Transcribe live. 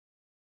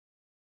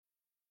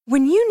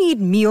When you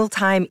need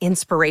mealtime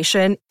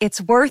inspiration,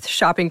 it's worth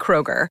shopping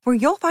Kroger, where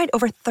you'll find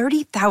over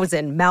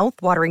 30,000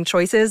 mouth-watering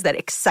choices that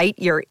excite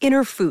your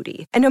inner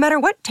foodie. And no matter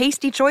what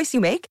tasty choice you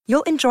make,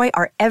 you'll enjoy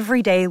our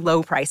everyday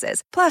low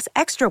prices, plus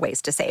extra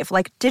ways to save,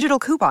 like digital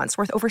coupons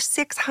worth over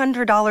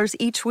 $600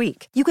 each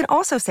week. You can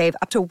also save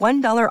up to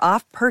 $1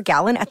 off per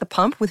gallon at the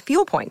pump with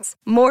fuel points.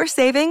 More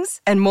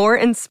savings and more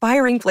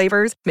inspiring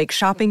flavors make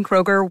shopping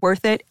Kroger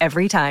worth it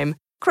every time.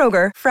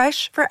 Kroger,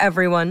 fresh for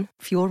everyone.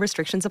 Fuel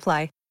restrictions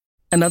apply.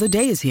 Another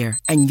day is here,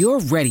 and you're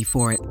ready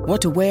for it.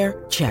 What to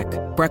wear? Check.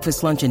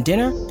 Breakfast, lunch, and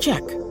dinner?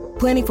 Check.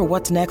 Planning for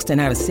what's next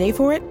and how to save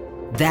for it?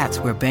 That's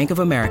where Bank of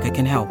America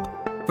can help.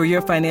 For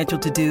your financial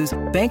to-dos,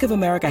 Bank of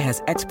America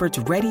has experts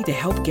ready to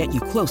help get you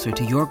closer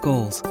to your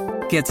goals.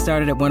 Get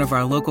started at one of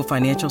our local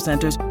financial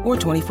centers or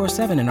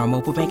 24/7 in our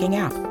mobile banking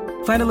app.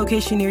 Find a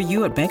location near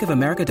you at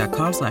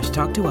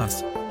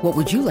bankofamerica.com/talktous. What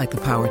would you like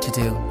the power to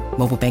do?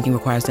 Mobile banking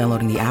requires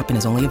downloading the app and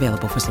is only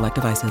available for select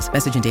devices.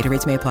 Message and data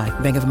rates may apply.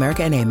 Bank of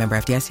America N.A., member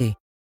FDIC.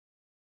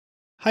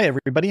 Hi,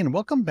 everybody, and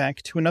welcome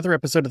back to another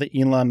episode of the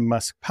Elon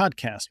Musk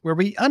Podcast, where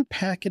we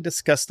unpack and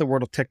discuss the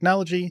world of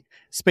technology,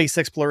 space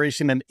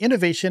exploration, and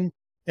innovation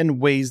in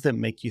ways that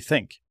make you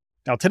think.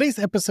 Now, today's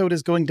episode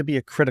is going to be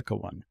a critical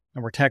one,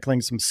 and we're tackling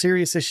some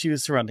serious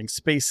issues surrounding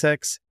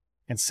SpaceX,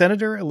 and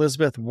Senator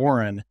Elizabeth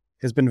Warren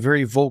has been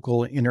very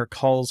vocal in her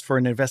calls for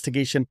an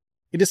investigation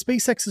into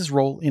SpaceX's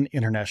role in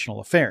international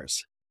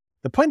affairs.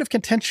 The point of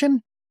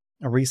contention?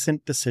 A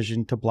recent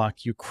decision to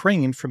block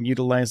Ukraine from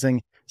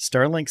utilizing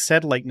Starlink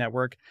satellite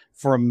network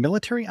for a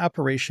military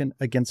operation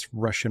against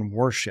Russian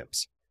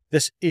warships.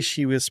 This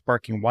issue is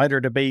sparking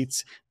wider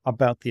debates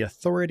about the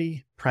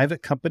authority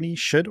private companies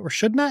should or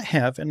should not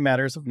have in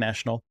matters of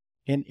national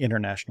and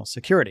international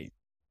security.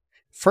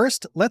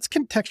 First, let's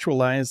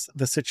contextualize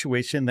the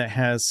situation that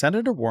has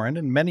Senator Warren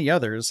and many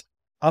others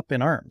up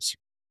in arms.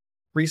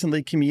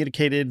 Recently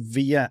communicated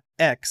via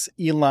X,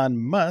 Elon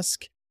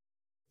Musk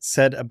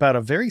said about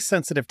a very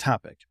sensitive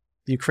topic.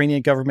 The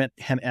Ukrainian government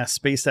had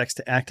asked SpaceX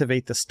to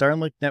activate the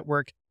Starlink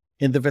network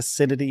in the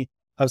vicinity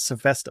of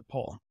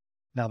Sevastopol.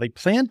 Now, they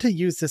plan to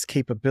use this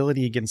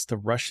capability against the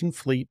Russian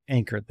fleet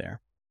anchored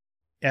there.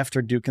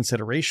 After due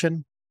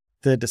consideration,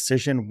 the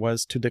decision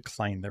was to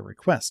decline their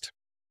request.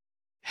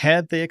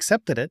 Had they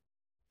accepted it,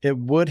 it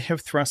would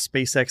have thrust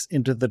SpaceX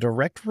into the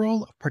direct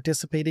role of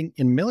participating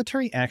in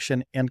military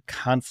action and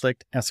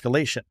conflict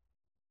escalation.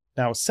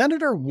 Now,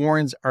 Senator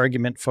Warren's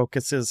argument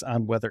focuses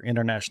on whether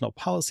international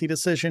policy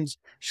decisions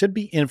should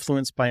be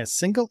influenced by a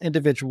single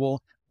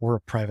individual or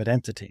a private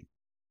entity.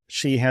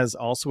 She has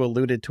also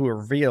alluded to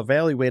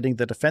reevaluating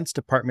the Defense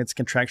Department's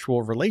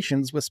contractual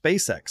relations with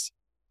SpaceX.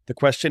 The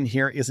question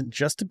here isn't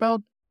just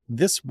about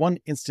this one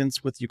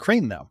instance with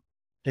Ukraine, though.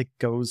 It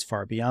goes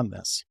far beyond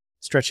this,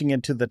 stretching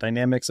into the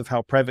dynamics of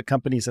how private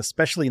companies,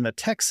 especially in the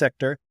tech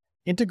sector,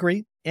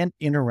 integrate and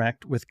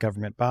interact with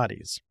government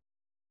bodies.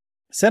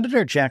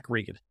 Senator Jack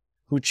Reed,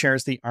 who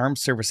chairs the Armed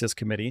Services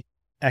Committee,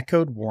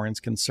 echoed Warren's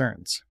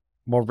concerns.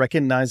 While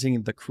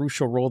recognizing the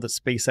crucial role that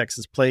SpaceX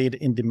has played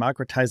in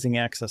democratizing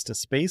access to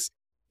space,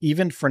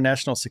 even for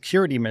national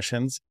security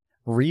missions,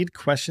 Reed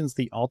questions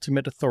the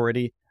ultimate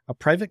authority a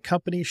private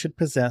company should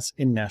possess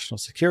in national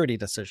security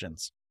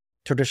decisions.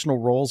 Traditional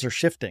roles are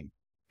shifting.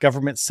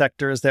 Government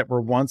sectors that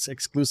were once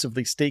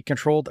exclusively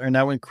state-controlled are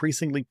now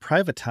increasingly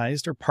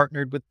privatized or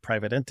partnered with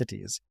private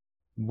entities.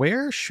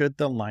 Where should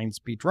the lines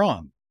be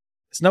drawn?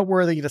 It's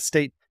noteworthy to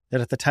state that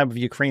at the time of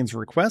Ukraine's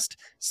request,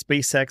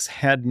 SpaceX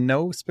had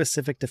no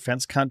specific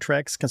defense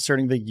contracts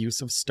concerning the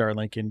use of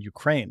Starlink in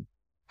Ukraine.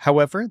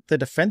 However, the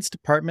Defense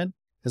Department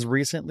has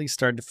recently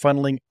started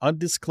funneling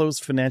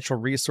undisclosed financial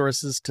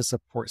resources to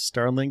support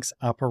Starlink's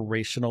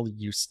operational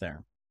use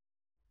there.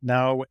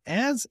 Now,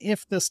 as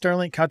if the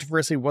Starlink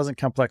controversy wasn't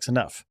complex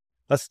enough,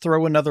 let's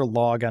throw another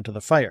log onto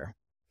the fire.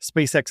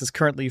 SpaceX is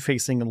currently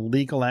facing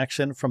legal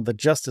action from the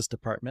Justice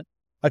Department,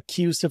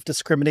 accused of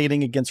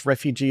discriminating against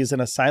refugees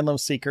and asylum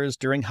seekers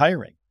during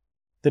hiring.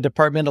 The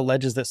department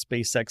alleges that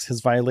SpaceX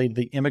has violated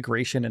the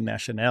Immigration and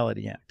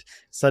Nationality Act,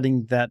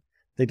 citing that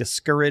they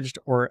discouraged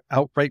or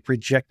outright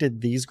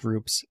rejected these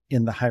groups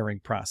in the hiring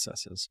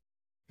processes.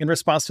 In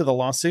response to the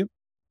lawsuit,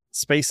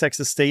 SpaceX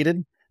has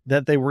stated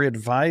that they were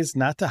advised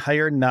not to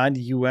hire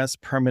non-U.S.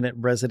 permanent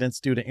residents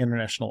due to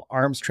international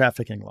arms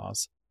trafficking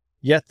laws.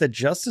 Yet the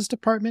Justice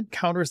Department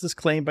counters this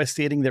claim by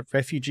stating that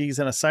refugees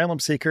and asylum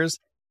seekers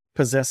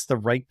possess the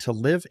right to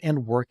live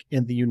and work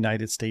in the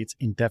United States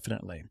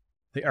indefinitely.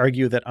 They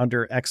argue that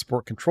under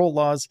export control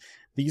laws,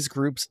 these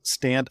groups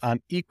stand on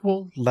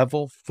equal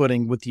level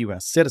footing with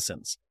U.S.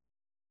 citizens.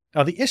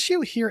 Now, the issue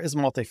here is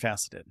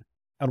multifaceted.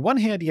 On one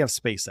hand, you have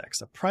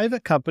SpaceX, a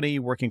private company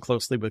working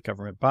closely with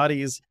government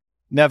bodies,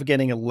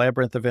 navigating a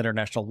labyrinth of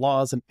international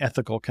laws and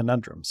ethical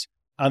conundrums.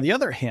 On the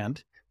other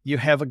hand, you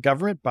have a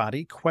government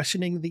body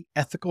questioning the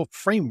ethical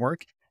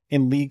framework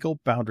and legal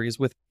boundaries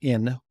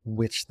within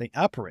which they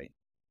operate.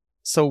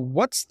 So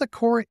what's the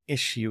core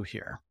issue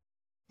here?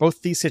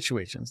 Both these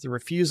situations, the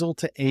refusal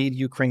to aid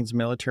Ukraine's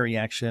military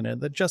action and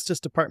the Justice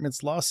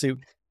Department's lawsuit,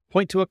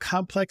 point to a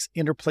complex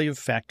interplay of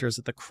factors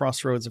at the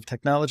crossroads of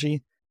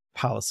technology,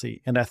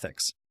 policy, and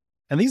ethics.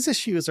 And these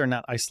issues are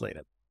not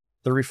isolated.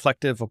 They're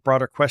reflective of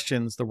broader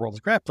questions the world is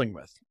grappling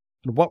with.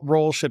 And what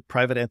role should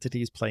private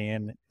entities play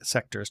in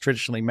sectors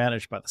traditionally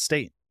managed by the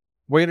state?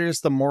 Where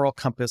does the moral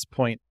compass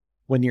point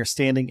when you're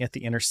standing at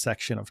the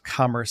intersection of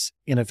commerce,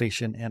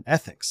 innovation, and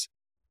ethics?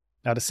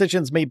 Now,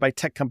 decisions made by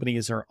tech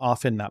companies are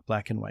often not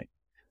black and white.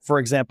 For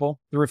example,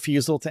 the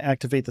refusal to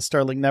activate the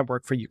Starlink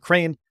network for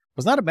Ukraine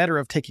was not a matter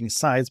of taking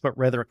sides, but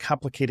rather a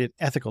complicated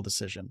ethical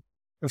decision.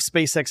 If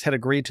SpaceX had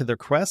agreed to their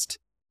request,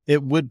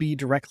 it would be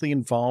directly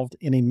involved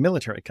in a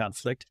military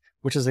conflict,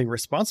 which is a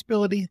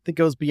responsibility that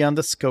goes beyond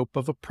the scope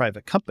of a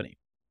private company.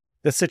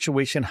 This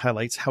situation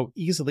highlights how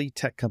easily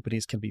tech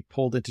companies can be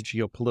pulled into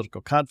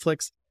geopolitical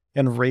conflicts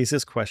and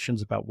raises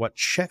questions about what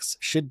checks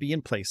should be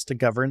in place to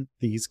govern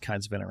these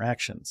kinds of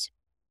interactions.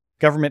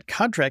 Government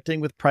contracting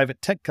with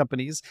private tech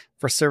companies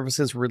for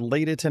services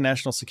related to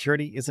national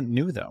security isn't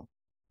new, though.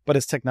 But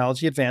as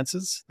technology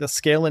advances, the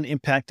scale and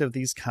impact of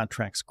these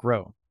contracts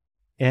grow.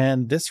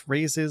 And this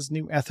raises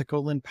new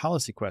ethical and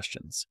policy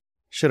questions.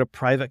 Should a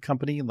private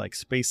company like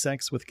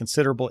SpaceX with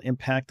considerable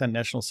impact on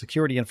national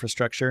security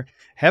infrastructure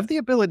have the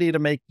ability to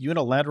make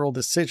unilateral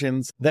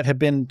decisions that have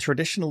been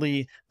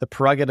traditionally the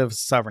prerogative of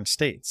sovereign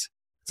states?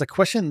 It's a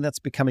question that's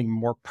becoming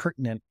more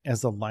pertinent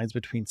as the lines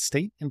between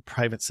state and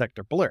private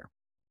sector blur.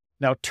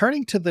 Now,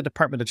 turning to the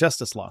Department of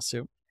Justice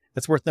lawsuit,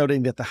 it's worth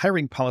noting that the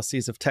hiring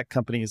policies of tech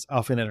companies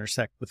often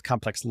intersect with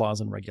complex laws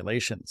and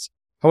regulations.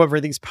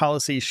 However, these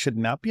policies should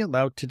not be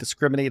allowed to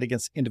discriminate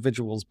against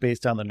individuals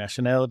based on their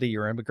nationality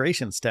or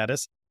immigration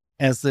status,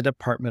 as the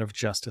Department of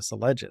Justice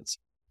alleges.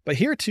 But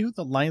here, too,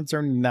 the lines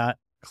are not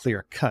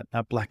clear-cut,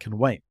 not black and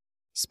white.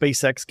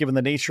 SpaceX, given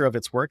the nature of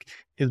its work,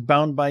 is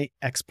bound by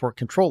export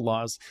control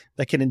laws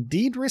that can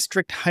indeed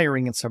restrict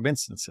hiring in some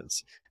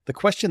instances. The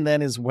question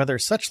then is whether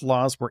such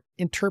laws were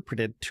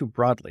interpreted too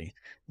broadly,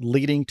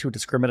 leading to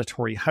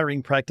discriminatory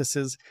hiring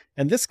practices,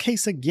 and this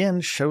case again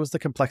shows the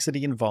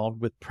complexity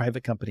involved with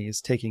private companies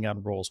taking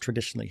on roles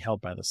traditionally held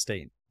by the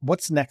state.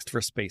 What's next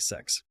for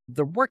SpaceX?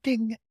 They're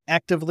working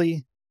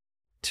actively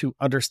to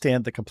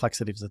understand the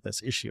complexities of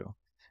this issue.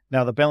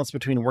 Now, the balance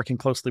between working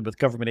closely with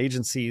government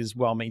agencies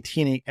while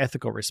maintaining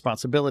ethical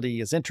responsibility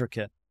is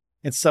intricate.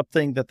 It's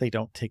something that they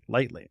don't take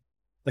lightly.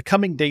 The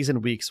coming days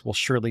and weeks will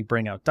surely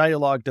bring out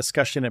dialogue,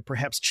 discussion, and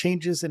perhaps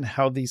changes in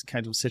how these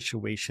kinds of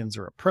situations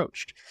are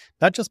approached,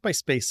 not just by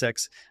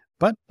SpaceX,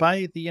 but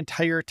by the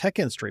entire tech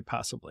industry,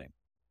 possibly.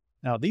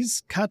 Now,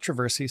 these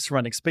controversies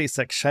surrounding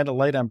SpaceX shine a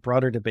light on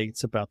broader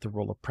debates about the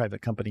role of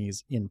private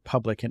companies in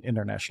public and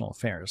international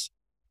affairs.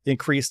 The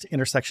increased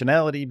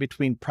intersectionality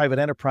between private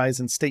enterprise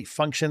and state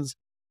functions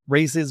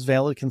raises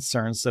valid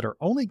concerns that are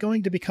only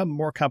going to become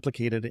more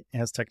complicated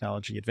as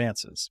technology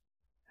advances.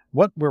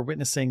 What we're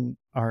witnessing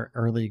are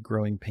early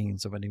growing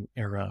pains of a new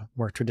era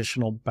where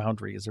traditional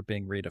boundaries are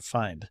being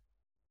redefined.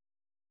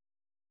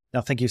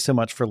 Now, thank you so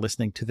much for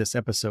listening to this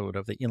episode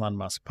of the Elon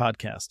Musk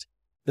Podcast.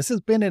 This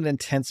has been an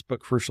intense but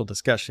crucial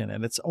discussion,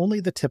 and it's only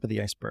the tip of the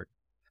iceberg.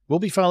 We'll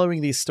be following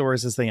these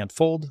stories as they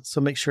unfold,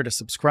 so make sure to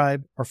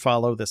subscribe or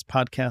follow this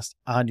podcast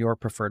on your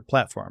preferred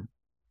platform.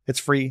 It's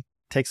free,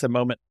 takes a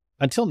moment.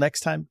 Until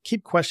next time,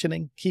 keep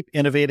questioning, keep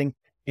innovating,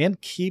 and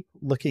keep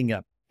looking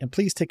up. And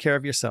please take care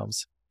of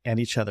yourselves and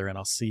each other, and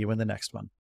I'll see you in the next one.